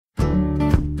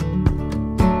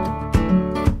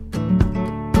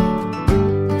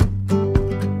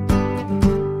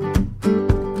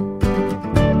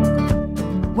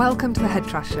Welcome to the Head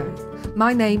Trash Show.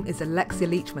 My name is Alexia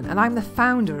Leachman and I'm the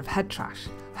founder of Head Trash,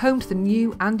 home to the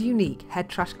new and unique head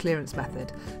trash clearance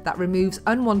method that removes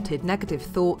unwanted negative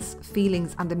thoughts,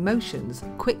 feelings and emotions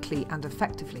quickly and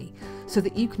effectively so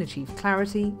that you can achieve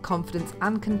clarity, confidence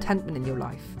and contentment in your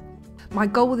life. My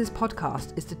goal with this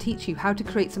podcast is to teach you how to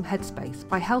create some headspace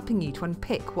by helping you to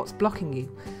unpick what's blocking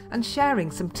you and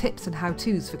sharing some tips and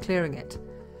how-tos for clearing it.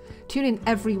 Tune in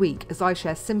every week as I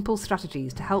share simple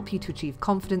strategies to help you to achieve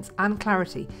confidence and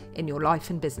clarity in your life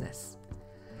and business.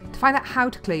 To find out how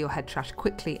to clear your head trash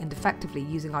quickly and effectively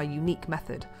using our unique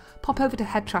method, pop over to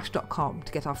headtrash.com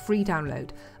to get our free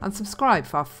download and subscribe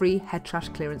for our free head trash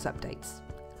clearance updates.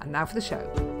 And now for the show.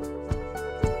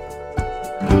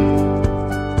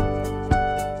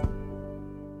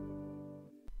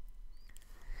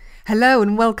 Hello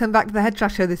and welcome back to the Head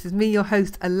Trash Show. This is me, your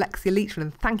host, Alexia Leachman,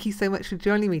 and thank you so much for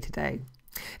joining me today.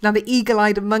 Now, the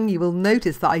eagle-eyed among you will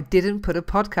notice that I didn't put a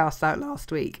podcast out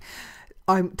last week.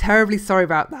 I'm terribly sorry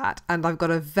about that, and I've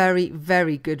got a very,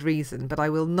 very good reason, but I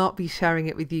will not be sharing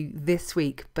it with you this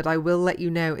week, but I will let you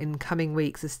know in coming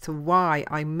weeks as to why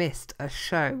I missed a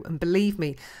show. And believe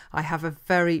me, I have a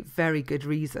very, very good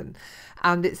reason.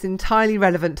 And it's entirely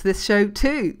relevant to this show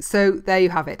too. So there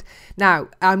you have it. Now,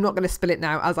 I'm not going to spill it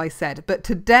now, as I said, but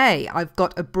today I've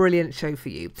got a brilliant show for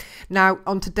you. Now,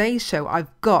 on today's show, I've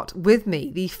got with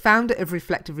me the founder of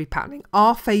Reflective Repatterning,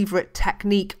 our favourite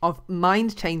technique of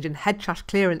mind change and head trash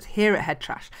clearance here at Head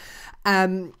Trash,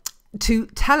 to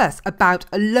tell us about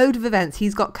a load of events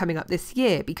he's got coming up this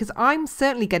year, because I'm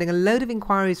certainly getting a load of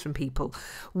inquiries from people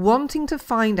wanting to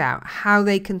find out how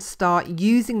they can start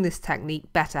using this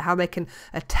technique better, how they can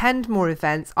attend more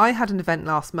events. I had an event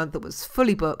last month that was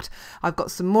fully booked. I've got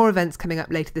some more events coming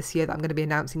up later this year that I'm going to be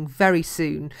announcing very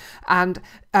soon. And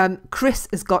Chris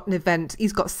has got an event.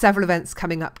 He's got several events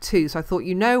coming up too. So I thought,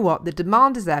 you know what? The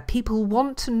demand is there. People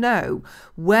want to know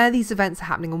where these events are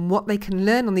happening and what they can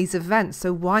learn on these events.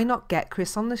 So why not get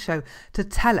Chris on the show to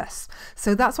tell us?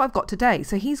 So that's what I've got today.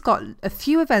 So he's got a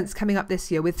few events coming up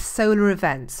this year with Solar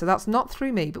Events. So that's not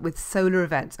through me, but with Solar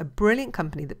Events, a brilliant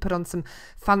company that put on some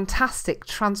fantastic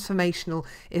transformational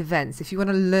events. If you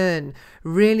want to learn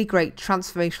really great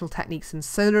transformational techniques, and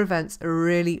Solar Events are a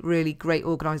really, really great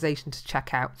organisation to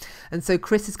check out. And so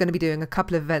Chris is going to be doing a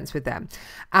couple of events with them.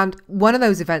 And one of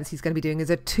those events he's going to be doing is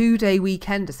a 2-day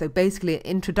weekend. So basically an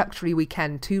introductory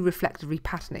weekend to Reflective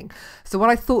Repatterning. So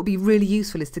what I thought would be really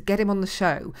useful is to get him on the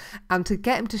show and to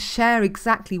get him to share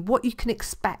exactly what you can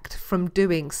expect from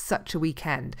doing such a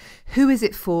weekend. Who is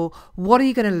it for? What are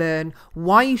you going to learn?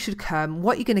 Why you should come?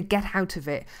 What you're going to get out of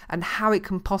it? And how it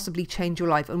can possibly change your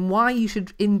life, and why you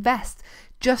should invest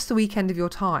just a weekend of your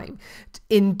time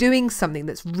in doing something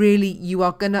that's really, you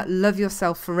are going to love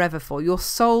yourself forever for. Your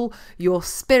soul, your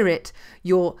spirit,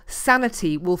 your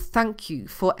sanity will thank you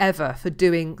forever for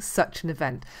doing such an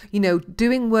event. You know,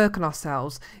 doing work on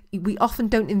ourselves, we often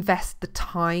don't invest the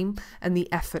time and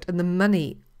the effort and the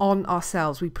money on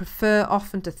ourselves. We prefer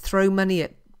often to throw money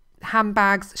at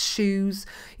handbags, shoes,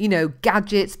 you know,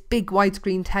 gadgets, big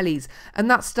widescreen tellies, and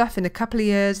that stuff in a couple of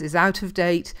years is out of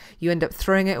date. You end up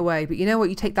throwing it away. But you know what?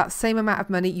 You take that same amount of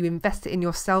money, you invest it in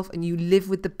yourself, and you live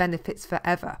with the benefits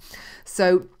forever.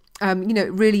 So you know,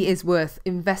 it really is worth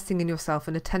investing in yourself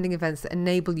and attending events that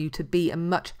enable you to be a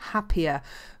much happier,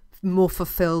 more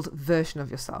fulfilled version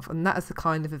of yourself. And that is the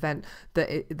kind of event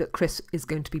that Chris is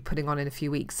going to be putting on in a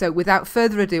few weeks. So without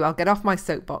further ado, I'll get off my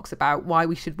soapbox about why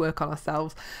we should work on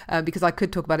ourselves, because I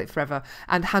could talk about it forever,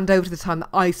 and hand over to the time that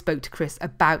I spoke to Chris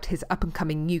about his up and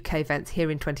coming UK events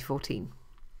here in 2014.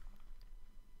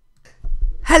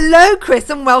 Hello,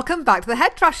 Chris, and welcome back to the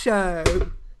Head Trash Show.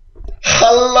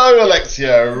 Hello,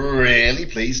 Alexia. Really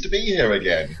pleased to be here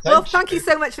again. Thank you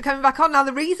so much for coming back on. Now,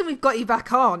 the reason we've got you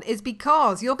back on is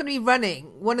because you're going to be running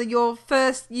one of your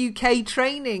first UK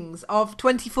trainings of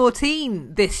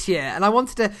 2014 this year, and I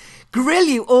wanted to grill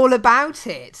you all about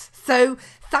it. So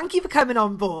thank you for coming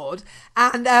on board.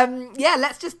 And yeah,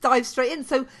 let's just dive straight in.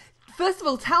 So first of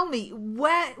all, tell me,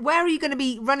 where are you going to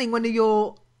be running one of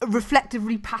your reflective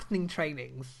repatterning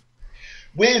trainings?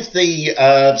 With the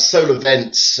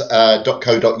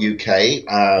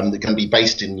solarevents.co.uk, they're going to be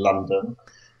based in London.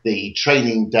 The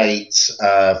training date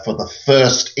for the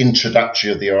first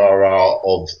introductory of the RR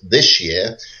of this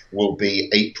year will be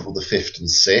April the 5th and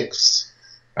 6th.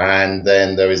 And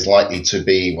then there is likely to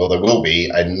be, well, there will be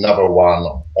another one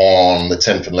on the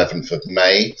 10th and 11th of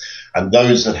May. And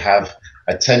those that have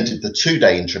attended the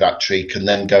 2-day introductory can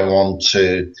then go on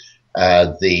to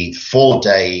the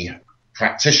 4-day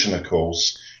practitioner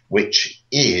course, which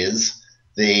is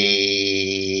the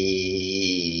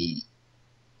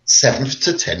 7th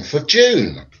to 10th of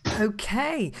June.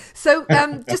 Okay. So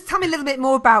just tell me a little bit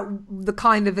more about the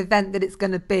kind of event that it's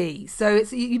going to be. So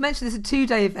you mentioned it's a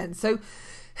 2-day event. So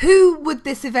who would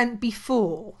this event be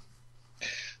for?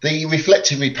 The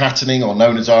Reflective Repatterning, or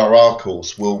known as RR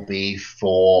course, will be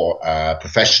for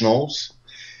professionals.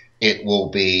 It will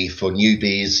be for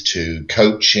newbies to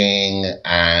coaching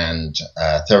and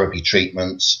therapy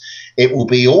treatments. It will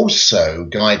be also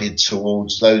guided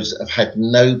towards those that have had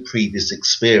no previous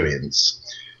experience.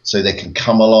 So they can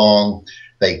come along,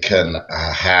 they can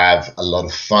have a lot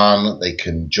of fun, they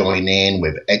can join in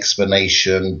with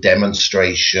explanation,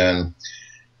 demonstration,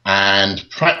 and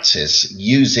practice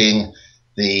using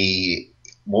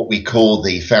what we call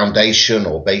the foundation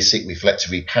or basic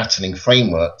reflective repatterning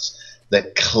frameworks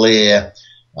that clear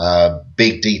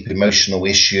big, deep emotional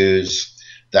issues,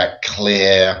 that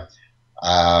clear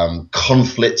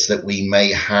conflicts that we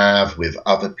may have with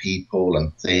other people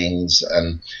and things,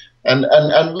 and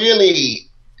really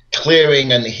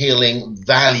clearing and healing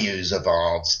values of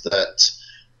ours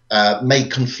that may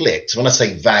conflict. When I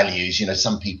say values,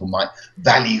 some people might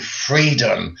value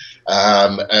freedom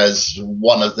as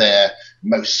one of their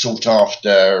most sought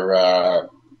after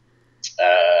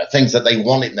things that they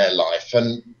want in their life,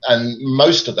 and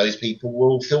most of those people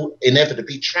will feel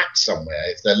inevitably trapped somewhere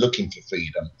if they're looking for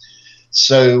freedom.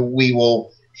 So we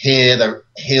will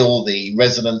heal the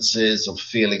resonances of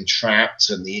feeling trapped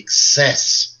and the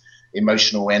excess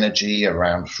emotional energy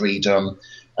around freedom.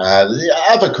 The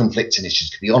other conflicting issues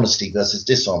could be honesty versus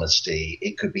dishonesty.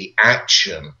 It could be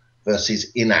action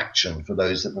versus inaction for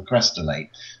those that procrastinate.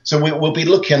 So we'll be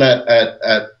looking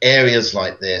at areas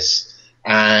like this,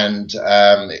 and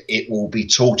it will be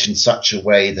taught in such a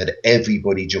way that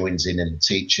everybody joins in the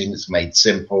teaching. It's made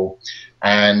simple,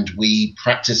 and we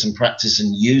practice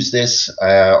and use this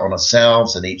on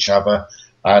ourselves and each other.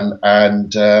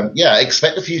 And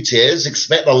expect a few tears,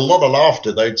 expect a lot of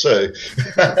laughter though too.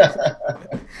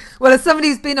 Well, as somebody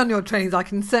who's been on your trainings, I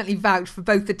can certainly vouch for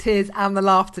both the tears and the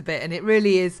laughter bit. And it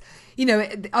really is,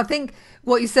 I think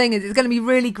what you're saying is it's going to be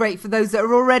really great for those that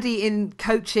are already in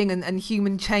coaching and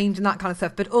human change and that kind of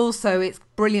stuff. But also it's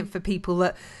brilliant for people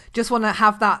that just want to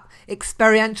have that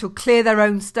experiential, clear their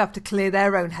own stuff, to clear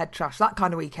their own head trash, that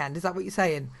kind of weekend. Is that what you're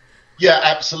saying? Yeah,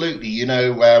 absolutely.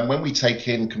 When we take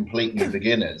in complete new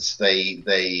beginners,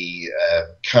 they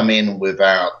come in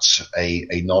without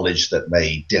a knowledge that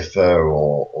may differ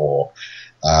or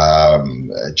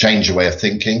change your way of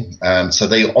thinking. So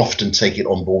they often take it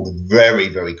on board very,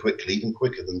 very quickly, even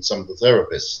quicker than some of the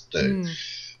therapists do.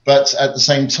 But at the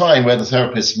same time, where the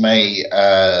therapists may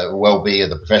well be, or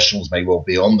the professionals may well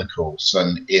be on the course,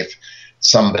 and if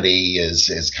somebody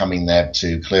is coming there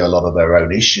to clear a lot of their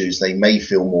own issues, they may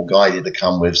feel more guided to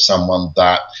come with someone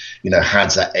that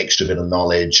has that extra bit of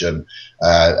knowledge and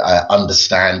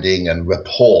understanding and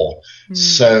rapport.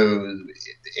 So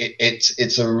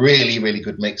it's a really, really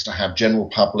good mix to have general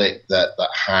public that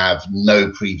have no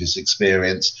previous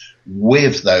experience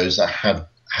with those that have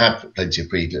plenty of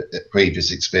previous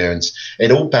experience.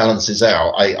 It all balances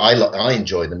out. I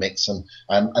enjoy the mix, and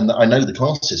I know the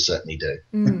classes certainly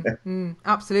do.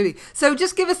 Absolutely. So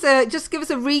just give us a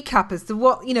recap as to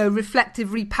what reflective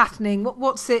repatterning.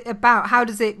 What's it about? How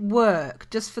does it work?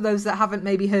 Just for those that haven't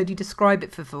maybe heard you describe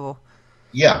it before.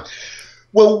 Yeah.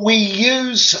 Well, we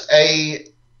use a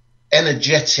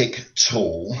energetic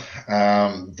tool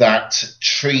that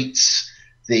treats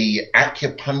the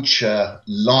acupuncture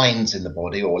lines in the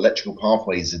body, or electrical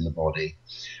pathways in the body,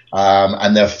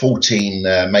 and there are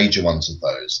 14 major ones of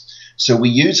those. So we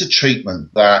use a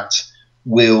treatment that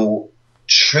will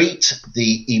treat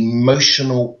the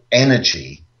emotional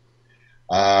energy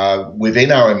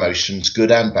within our emotions,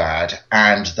 good and bad,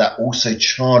 and that also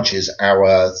charges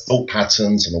our thought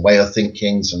patterns and the way of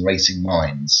thinkings and racing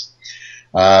minds.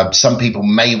 Some people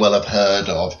may well have heard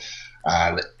of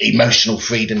emotional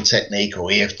freedom technique,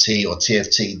 or EFT or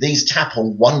TFT. These tap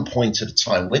on one point at a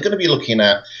time. We're going to be looking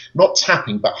at not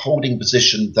tapping, but holding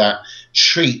position that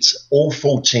treats all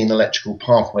 14 electrical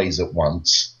pathways at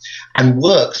once and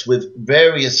works with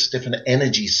various different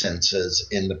energy centers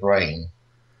in the brain.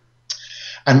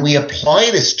 And we apply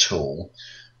this tool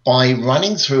by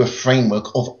running through a framework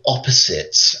of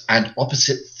opposites and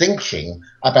opposite thinking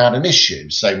about an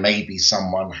issue. So maybe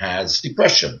someone has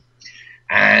depression,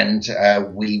 and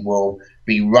we will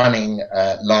be running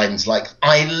lines like,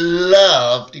 I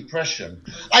love depression.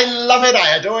 I love it.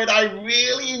 I adore it. I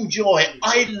really enjoy it.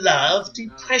 I love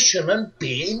depression and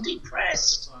being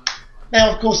depressed.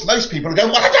 Now, of course, most people go,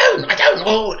 well, I don't.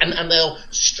 Oh, and they'll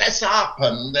stress up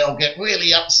and they'll get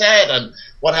really upset and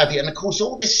what have you. And, of course,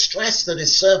 all this stress that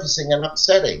is surfacing and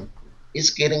upsetting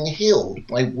is getting healed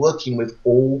by working with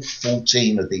all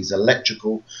 14 of these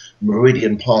electrical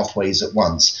meridian pathways at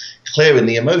once, clearing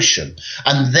the emotion.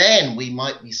 And then we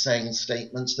might be saying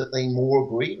statements that they more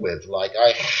agree with, like,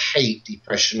 I hate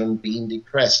depression and being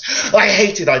depressed. I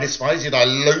hate it, I despise it, I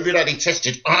loathe it, I detest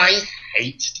it. I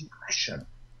hate depression.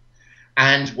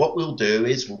 And what we'll do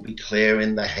is we'll be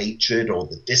clearing the hatred or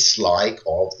the dislike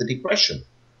of the depression.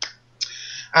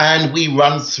 And we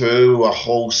run through a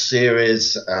whole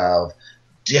series of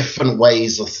different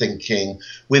ways of thinking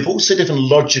with also different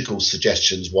logical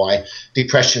suggestions why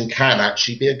depression can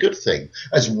actually be a good thing,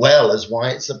 as well as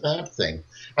why it's a bad thing.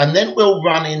 And then we'll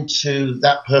run into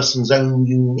that person's own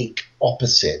unique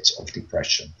opposite of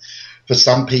depression. For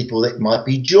some people, it might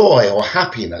be joy or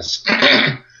happiness.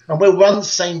 And we'll run the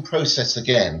same process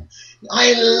again.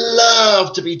 I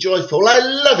love to be joyful. I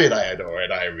love it. I adore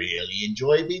it. I really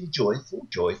enjoy being joyful,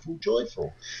 joyful,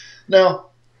 joyful. Now,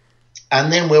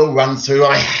 and then we'll run through,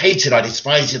 I hate it. I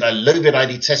despise it. I loathe it. I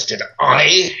detest it.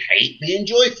 I hate being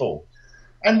joyful.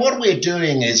 And what we're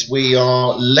doing is we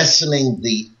are lessening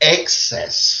the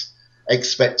excess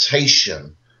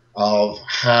expectation of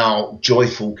how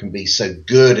joyful can be so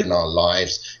good in our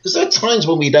lives, because there are times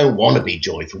when we don't want to be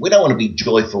joyful. We don't want to be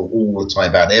joyful all the time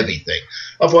about everything.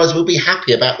 Otherwise, we'll be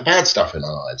happy about the bad stuff in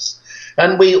our lives.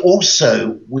 And we want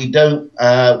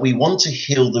to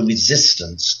heal the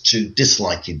resistance to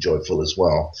disliking joyful as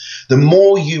well. The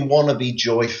more you want to be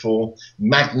joyful,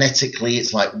 magnetically,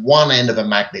 it's like one end of a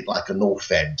magnet, like a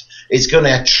north end. It's going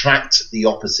to attract the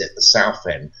opposite, the south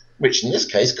end, which in this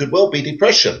case could well be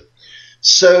depression.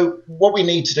 So what we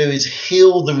need to do is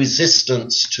heal the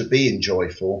resistance to being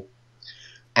joyful,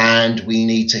 and we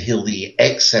need to heal the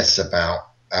excess about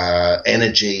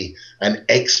energy and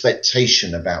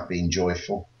expectation about being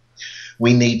joyful.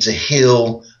 We need to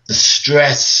heal the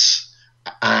stress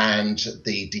and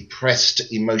the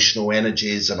depressed emotional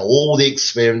energies and all the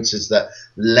experiences that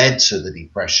led to the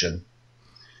depression.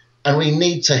 And we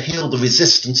need to heal the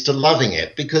resistance to loving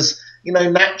it, because,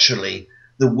 naturally,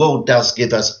 the world does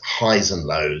give us highs and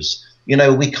lows.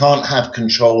 We can't have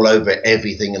control over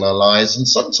everything in our lives, and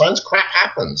sometimes crap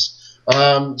happens.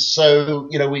 So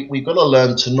we've got to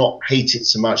learn to not hate it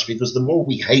so much, because the more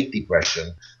we hate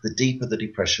depression, the deeper the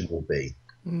depression will be.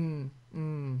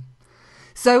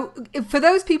 So for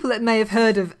those people that may have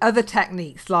heard of other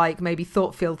techniques, like maybe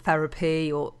thought field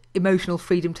therapy or emotional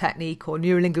freedom technique or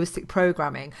neurolinguistic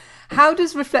programming, how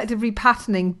does reflective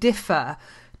repatterning differ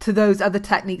to those other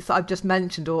techniques that I've just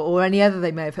mentioned, or any other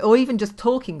they may have, or even just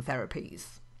talking therapies?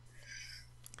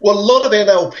 Well, a lot of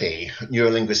NLP,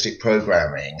 neurolinguistic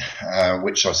programming,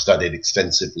 which I've studied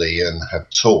extensively and have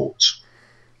taught,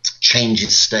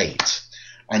 changes state.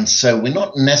 And so we're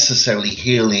not necessarily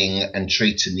healing and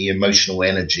treating the emotional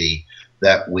energy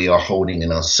that we are holding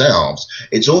in ourselves.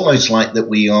 It's almost like that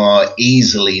we are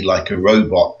easily, like a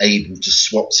robot, able to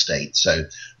swap states. So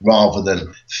rather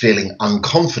than feeling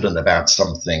unconfident about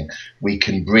something, we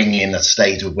can bring in a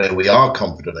state of where we are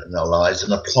confident in our lives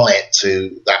and apply it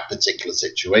to that particular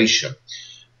situation.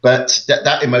 But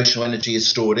that emotional energy is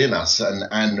stored in us,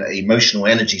 and emotional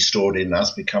energy stored in us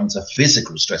becomes a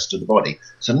physical stress to the body.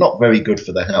 So not very good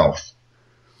for the health.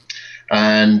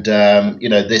 And,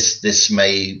 this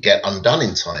may get undone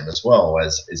in time as well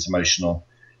as emotional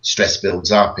stress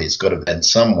builds up. It's got to vent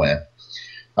somewhere.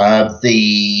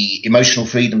 The emotional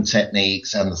freedom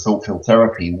techniques and the thought field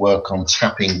therapy work on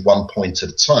tapping one point at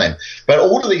a time. But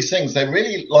all of these things, they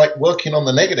really like working on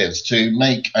the negatives to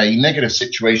make a negative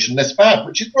situation less bad,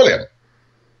 which is brilliant.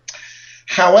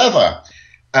 However,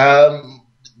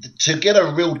 to get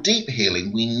a real deep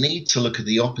healing, we need to look at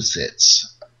the opposites.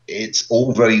 It's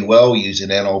all very well using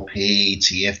NLP,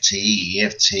 TFT,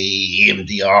 EFT,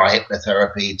 EMDR,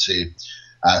 hypnotherapy to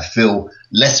feel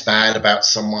less bad about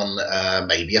someone,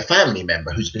 maybe a family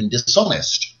member who's been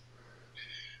dishonest.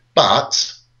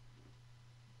 But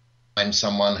when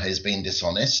someone has been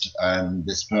dishonest and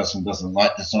this person doesn't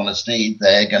like dishonesty,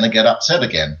 they're going to get upset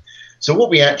again. So what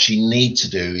we actually need to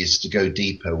do is to go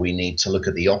deeper. We need to look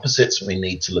at the opposites. We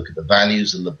need to look at the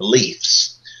values and the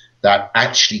beliefs that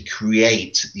actually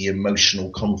create the emotional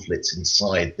conflicts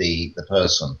inside the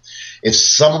person. If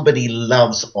somebody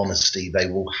loves honesty, they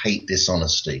will hate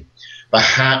dishonesty.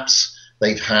 Perhaps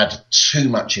they've had too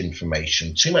much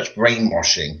information, too much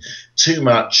brainwashing, too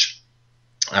much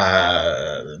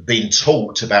being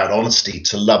taught about honesty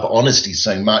to love honesty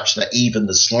so much that even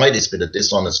the slightest bit of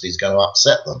dishonesty is going to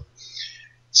upset them.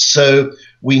 So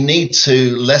we need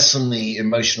to lessen the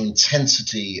emotional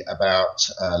intensity about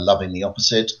loving the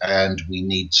opposite, and we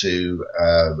need to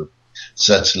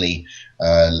certainly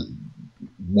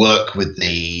work with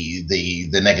the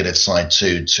negative side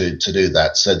to do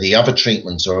that. So the other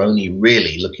treatments are only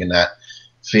really looking at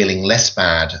feeling less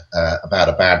bad about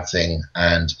a bad thing,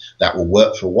 and that will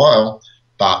work for a while.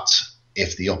 But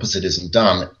if the opposite isn't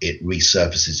done, it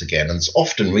resurfaces again, and it's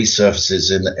often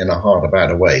resurfaces in a harder,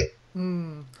 badder way.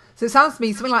 So it sounds to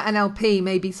me something like NLP,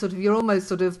 maybe sort of you're almost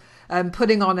sort of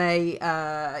putting on a,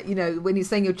 when you're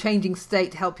saying you're changing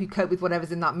state to help you cope with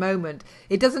whatever's in that moment.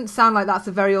 It doesn't sound like that's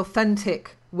a very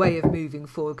authentic way of moving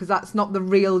forward, because that's not the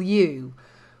real you.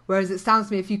 Whereas it sounds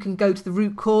to me if you can go to the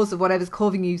root cause of whatever's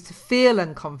causing you to feel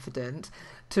unconfident,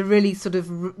 to really sort of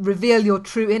reveal your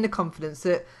true inner confidence,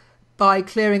 that by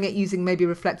clearing it using maybe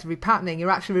reflective repatterning, you're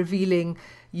actually revealing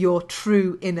your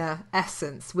true inner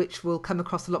essence, which will come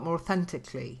across a lot more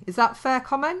authentically. Is that a fair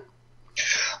comment?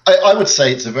 I would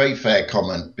say it's a very fair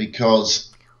comment,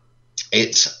 because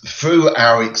it's through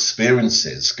our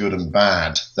experiences, good and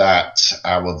bad, that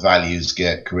our values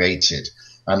get created.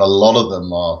 And a lot of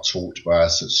them are taught by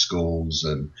us at schools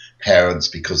and parents,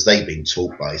 because they've been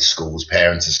taught by schools,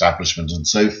 parents, establishment, and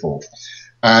so forth.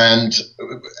 And,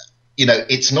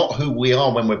 it's not who we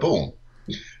are when we're born.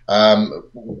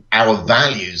 Our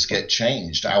values get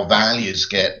changed. Our values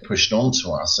get pushed onto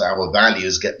us. Our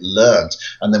values get learnt,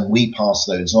 and then we pass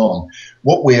those on.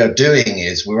 What we are doing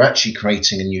is we're actually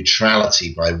creating a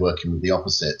neutrality by working with the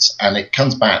opposites. And it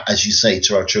comes back, as you say,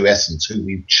 to our true essence, who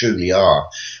we truly are,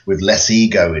 with less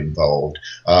ego involved.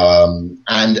 And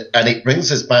it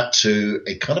brings us back to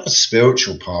a kind of a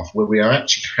spiritual path where we are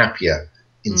actually happier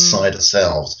inside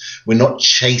ourselves. We're not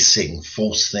chasing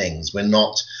false things.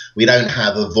 We don't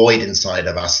have a void inside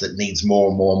of us that needs more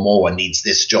and more and more, and needs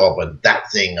this job and that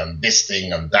thing and this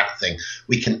thing and that thing.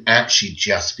 We can actually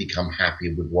just become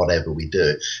happy with whatever we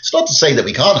do. It's not to say that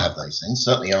we can't have those things.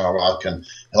 Certainly RR can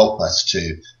help us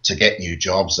to get new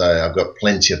jobs. I've got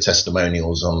plenty of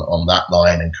testimonials on that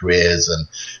line, and careers and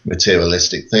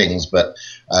materialistic things. But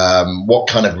what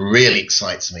kind of really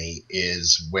excites me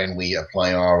is when we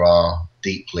apply RR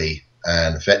deeply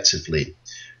and effectively,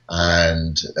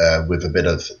 and with a bit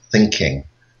of thinking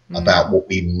about what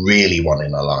we really want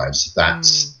in our lives.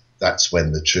 That's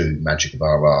when the true magic of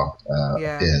RR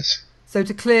appears. So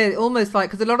to clear, almost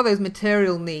like, because a lot of those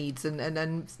material needs and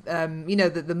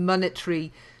the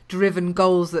monetary driven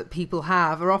goals that people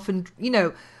have are often,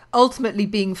 ultimately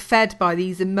being fed by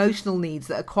these emotional needs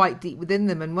that are quite deep within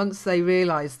them. And once they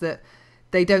realise that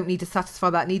they don't need to satisfy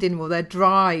that need anymore, their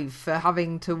drive for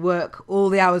having to work all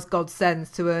the hours God sends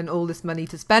to earn all this money,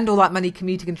 to spend all that money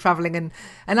commuting and travelling, and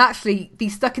actually be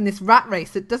stuck in this rat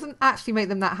race that doesn't actually make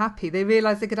them that happy. They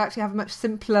realise they could actually have a much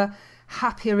simpler,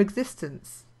 happier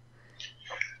existence.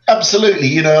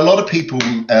 Absolutely. A lot of people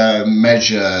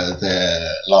measure their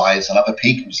lives and other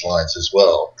people's lives as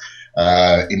well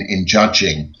in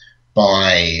judging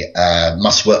by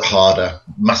must work harder,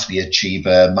 must be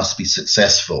achiever, must be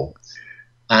successful.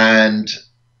 And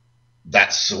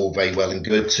that's all very well and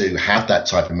good to have that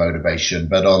type of motivation.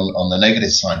 But on the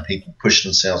negative side, people push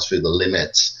themselves through the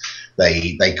limits.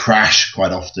 They crash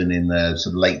quite often in their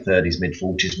sort of late 30s, mid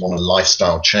 40s, want a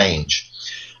lifestyle change.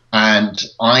 And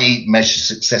I measure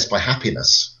success by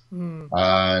happiness.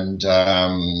 And,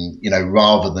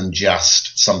 rather than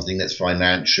just something that's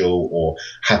financial, or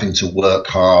having to work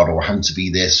hard, or having to be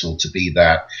this or to be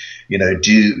that.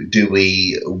 Do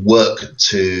we work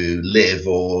to live,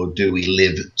 or do we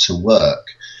live to work?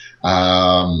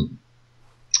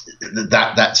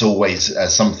 That's always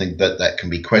something that can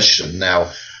be questioned. Now,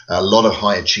 a lot of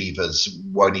high achievers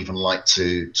won't even like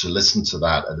to listen to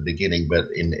that at the beginning,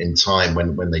 but in time,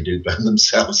 when they do burn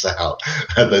themselves out,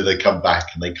 they come back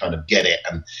and they kind of get it,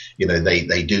 and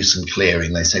they do some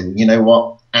clearing. They say, well, you know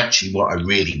what? Actually, what I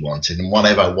really wanted, and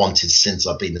whatever I wanted since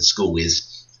I've been at school,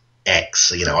 is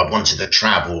X. I wanted to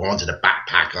travel, I wanted a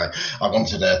backpack, I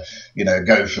wanted to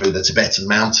go through the Tibetan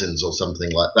mountains or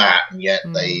something like that, and yet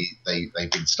they've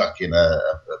been stuck in a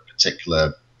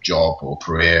particular job or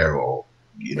career, or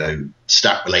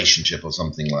stuck relationship or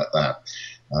something like that.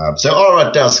 So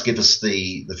RR does give us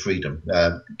the freedom,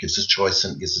 gives us choice,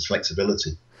 and gives us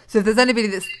flexibility. So if there's anybody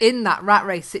that's in that rat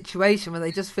race situation where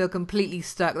they just feel completely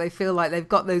stuck, they feel like they've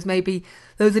got those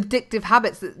addictive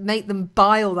habits that make them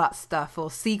buy all that stuff or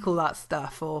seek all that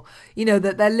stuff, or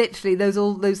that they're literally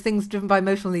all those things driven by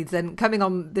emotional needs, then coming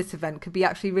on this event could be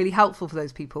actually really helpful for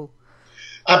those people.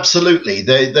 Absolutely.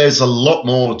 There's a lot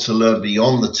more to learn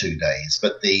beyond the 2 days,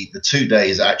 but the 2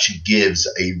 days actually gives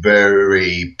a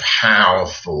very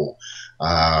powerful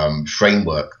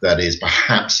framework that is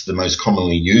perhaps the most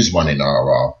commonly used one in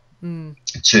RR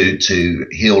to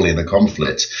heal inner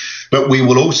conflict. But we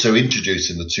will also introduce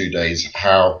in the 2 days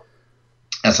how,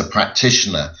 as a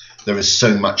practitioner, there is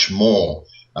so much more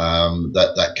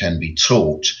that can be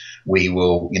taught. We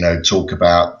will, talk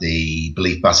about the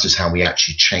belief busters, how we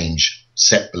actually change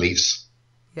set beliefs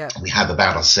we have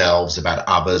about ourselves, about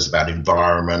others, about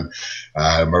environment,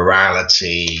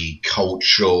 morality,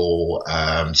 cultural,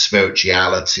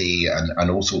 spirituality,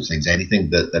 and all sorts of things, anything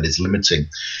that is limiting.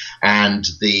 And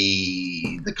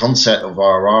the concept of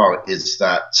RR is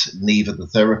that neither the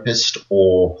therapist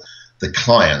or the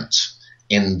client,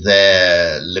 in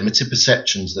their limited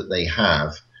perceptions that they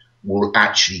have, will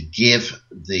actually give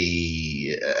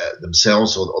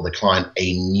themselves or the client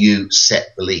a new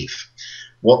set belief.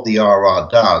 What the RR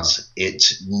does, it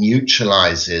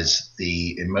neutralizes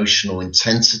the emotional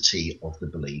intensity of the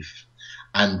belief,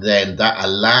 and then that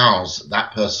allows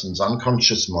that person's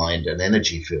unconscious mind and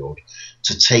energy field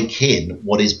to take in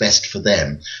what is best for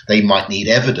them. They might need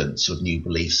evidence of new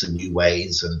beliefs and new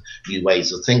ways of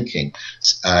thinking.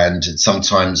 And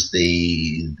sometimes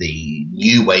the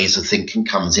new ways of thinking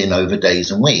comes in over days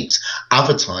and weeks.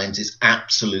 Other times it's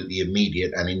absolutely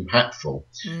immediate and impactful.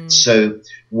 So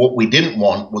what we didn't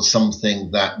want was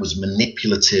something that was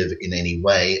manipulative in any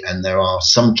way. And there are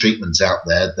some treatments out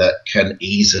there that can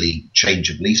easily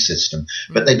change a belief system,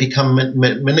 but they become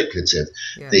manipulative.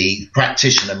 Yeah. The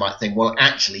practitioner might think, well,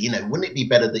 actually, wouldn't it be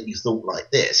better that you thought like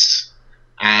this?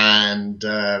 And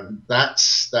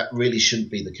that really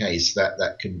shouldn't be the case.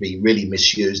 That can be really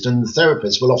misused, and the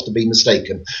therapist will often be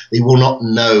mistaken. They will not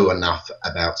know enough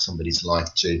about somebody's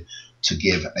life to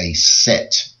give a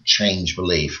set change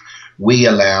belief. We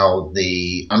allow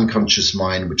the unconscious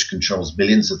mind, which controls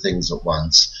billions of things at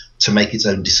once, to make its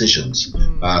own decisions,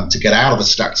 to get out of a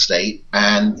stuck state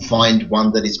and find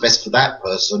one that is best for that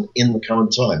person in the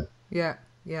current time. Yeah.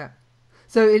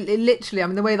 So it literally,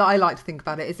 the way that I like to think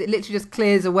about it is it literally just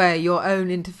clears away your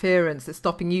own interference that's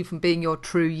stopping you from being your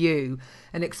true you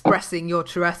and expressing your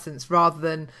true essence, rather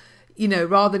than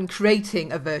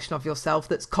creating a version of yourself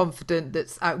that's confident,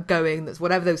 that's outgoing, that's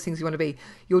whatever those things you want to be.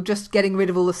 You're just getting rid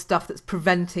of all the stuff that's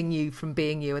preventing you from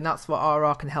being you. And that's what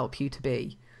RR can help you to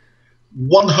be.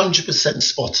 100%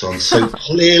 spot on. So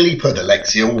clearly put,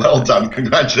 Alexia. Well done.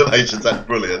 Congratulations. That's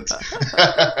brilliant.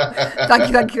 Thank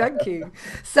you.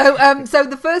 So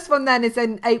the first one then is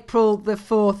in April the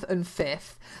 4th and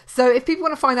 5th. So if people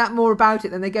want to find out more about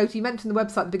it, then they go to, you mentioned the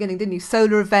website at the beginning, didn't you?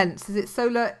 Solar Events. Is it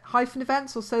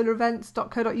solar-events or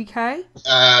solarevents.co.uk?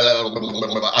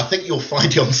 I think you'll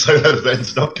find it on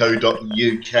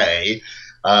solarevents.co.uk.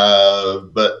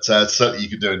 But certainly you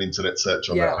could do an internet search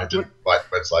on that. I didn't write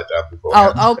the website down before.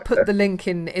 I'll put the link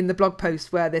in the blog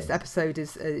post where this episode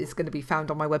is going to be found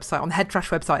on my website, on the Head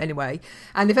Trash website anyway.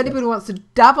 And if anybody wants to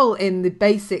dabble in the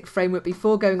basic framework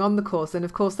before going on the course, then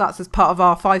of course that's as part of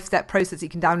our 5-step process you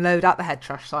can download at the Head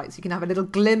Trash site, so you can have a little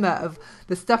glimmer of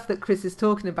the stuff that Chris is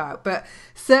talking about. But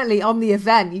certainly on the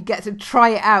event you get to try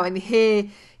it out and hear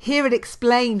it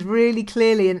explained really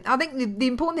clearly. And I think the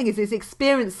important thing is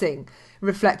experiencing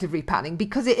reflective repatterning,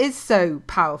 because it is so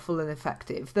powerful and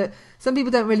effective that some people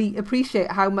don't really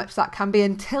appreciate how much that can be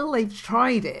until they've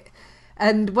tried it.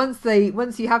 And once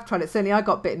you have tried it, certainly I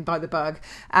got bitten by the bug,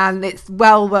 and it's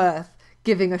well worth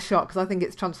giving a shot, because I think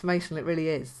it's transformational. It really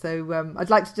is. So I'd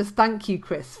like to just thank you,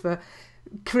 Chris, for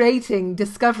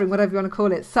discovering, whatever you want to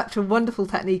call it, such a wonderful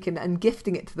technique and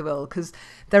gifting it to the world, because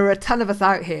there are a ton of us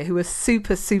out here who are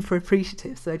super, super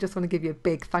appreciative. So I just want to give you a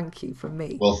big thank you from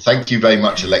me. Well, thank you very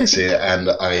much, Alexia. And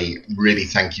I really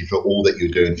thank you for all that you're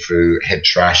doing through Head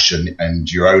Trash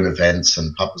and your own events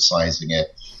and publicising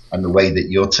it, and the way that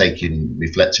you're taking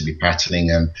reflective repatterning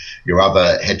and your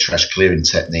other head trash clearing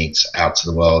techniques out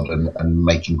to the world and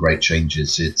making great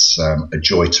changes. It's a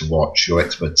joy to watch. Your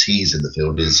expertise in the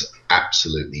field is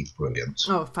absolutely brilliant.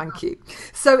 Oh, thank you.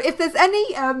 So if there's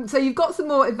any, so you've got some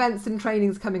more events and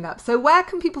trainings coming up. So where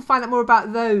can people find out more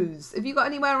about those? Have you got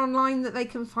anywhere online that they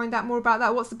can find out more about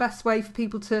that? What's the best way for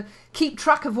people to keep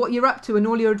track of what you're up to and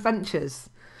all your adventures?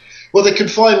 Well, they can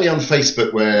find me on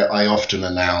Facebook, where I often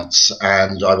announce,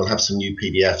 and I will have some new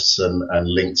PDFs and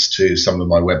links to some of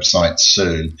my websites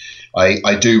soon.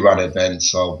 I do run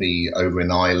events. I'll be over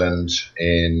in Ireland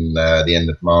in the end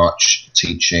of March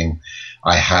teaching.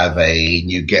 I have a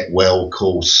new Get Well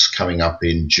course coming up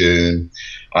in June.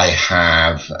 I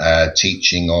have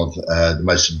teaching of the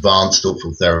most advanced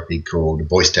thoughtful therapy called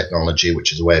voice technology,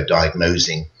 which is a way of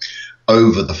diagnosing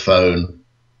over the phone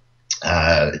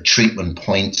treatment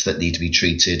points that need to be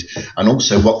treated, and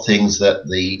also what things that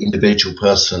the individual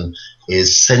person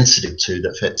is sensitive to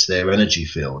that fits their energy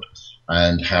field,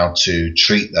 and how to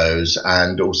treat those,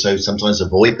 and also sometimes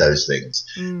avoid those things.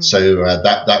 So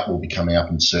that will be coming up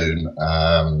soon,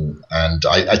 and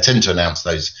I tend to announce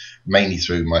those mainly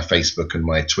through my Facebook and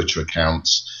my Twitter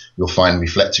accounts. You'll find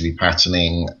Reflective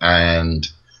Repatterning and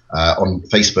on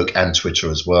Facebook and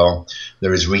Twitter as well.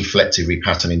 There is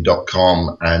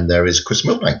reflectiverepatterning.com and there is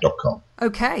chrismilbank.com.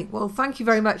 Okay, well, thank you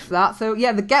very much for that. So,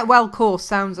 yeah, the Get Well course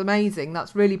sounds amazing.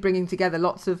 That's really bringing together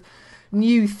lots of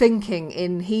new thinking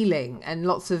in healing and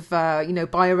lots of,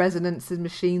 bioresonance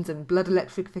machines and blood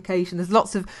electrification. There's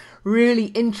lots of really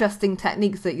interesting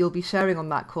techniques that you'll be sharing on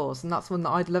that course, and that's one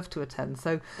that I'd love to attend.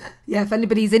 So, yeah, if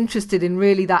anybody's interested in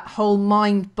really that whole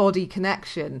mind-body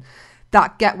connection,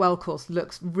 that Get Well course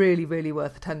looks really, really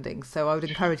worth attending. So I would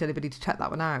encourage anybody to check that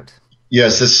one out.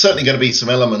 Yes, there's certainly going to be some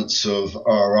elements of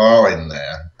RR in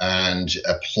there and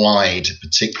applied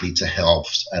particularly to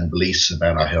health and beliefs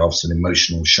about our health and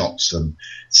emotional shocks and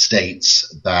states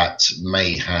that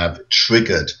may have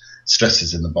triggered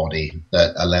stresses in the body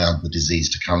that allowed the disease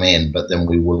to come in. But then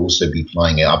we will also be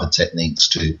applying other techniques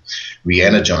to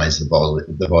re-energize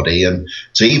the body and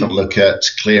to even look at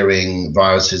clearing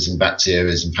viruses and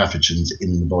bacteria and pathogens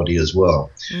in the body as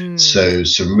well. So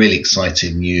some really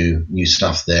exciting new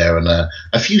stuff there, and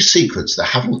a few secrets that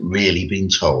haven't really been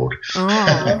told. Oh,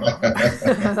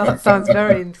 that sounds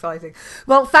very exciting.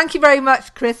 Well, thank you very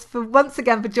much, Chris, once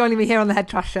again for joining me here on the Head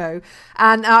Trash Show,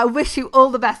 and I wish you all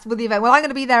the best with the event. Well, I'm going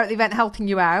to be there at the event helping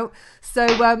you out. So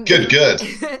good.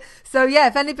 So yeah,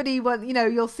 if anybody wants,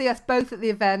 you'll see us both at the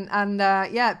event, and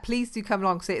please do come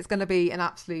along. So it's going to be an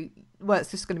absolute. Well,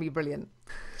 it's just going to be brilliant.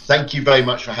 Thank you very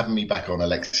much for having me back on,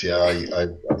 Alexia.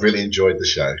 I've really enjoyed the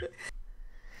show.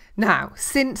 Now,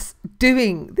 since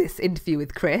doing this interview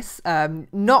with Chris,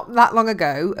 not that long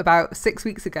ago, about 6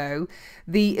 weeks ago,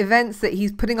 the events that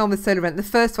he's putting on with Solar Event, the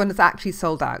first one is actually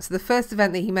sold out. So the first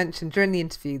event that he mentioned during the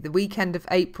interview, the weekend of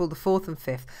April the 4th and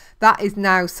 5th, that is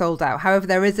now sold out. However,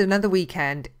 there is another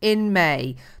weekend in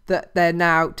May that they're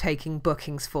now taking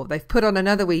bookings for. They've put on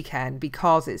another weekend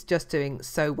because it's just doing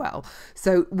so well.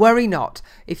 So worry not.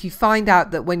 If you find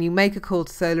out that when you make a call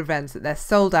to Solar Events that they're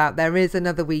sold out, there is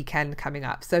another weekend coming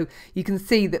up. So you can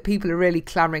see that people are really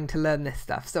clamoring to learn this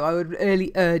stuff. So I would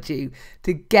really urge you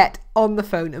to get on the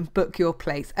phone and book your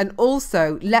place. And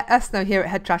also let us know here at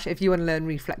Head Trash if you want to learn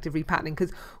reflective repatterning,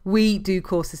 because we do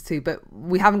courses too, but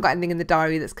we haven't got anything in the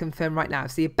diary that's confirmed right now.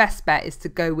 So your best bet is to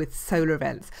go with Solar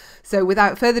Events. So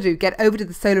without further ado, get over to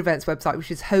the Solar Events website,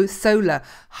 which is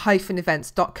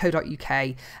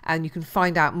solar-events.co.uk, and you can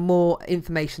find out more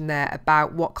information there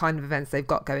about what kind of events they've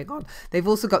got going on. They've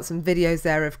also got some videos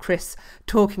there of Chris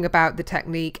talking about the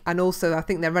technique, and also I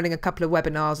think they're running a couple of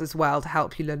webinars as well to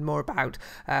help you learn more about,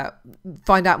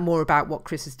 find out more about what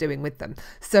Chris is doing with them.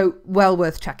 So well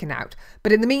worth checking out.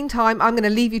 But in the meantime, I'm going to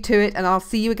leave you to it, and I'll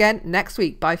see you again next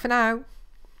week. Bye for now.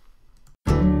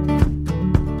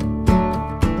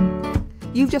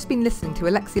 You've just been listening to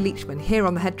Alexia Leachman here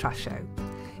on the Head Trash Show.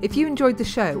 If you enjoyed the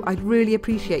show, I'd really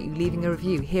appreciate you leaving a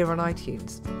review here on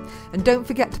iTunes. And don't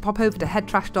forget to pop over to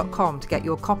headtrash.com to get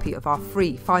your copy of our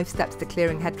free 5 Steps to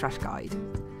Clearing Head Trash guide.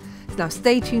 Now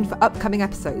stay tuned for upcoming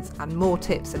episodes and more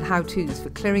tips and how-tos for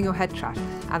clearing your head trash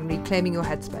and reclaiming your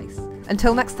headspace.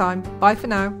 Until next time, bye for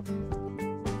now.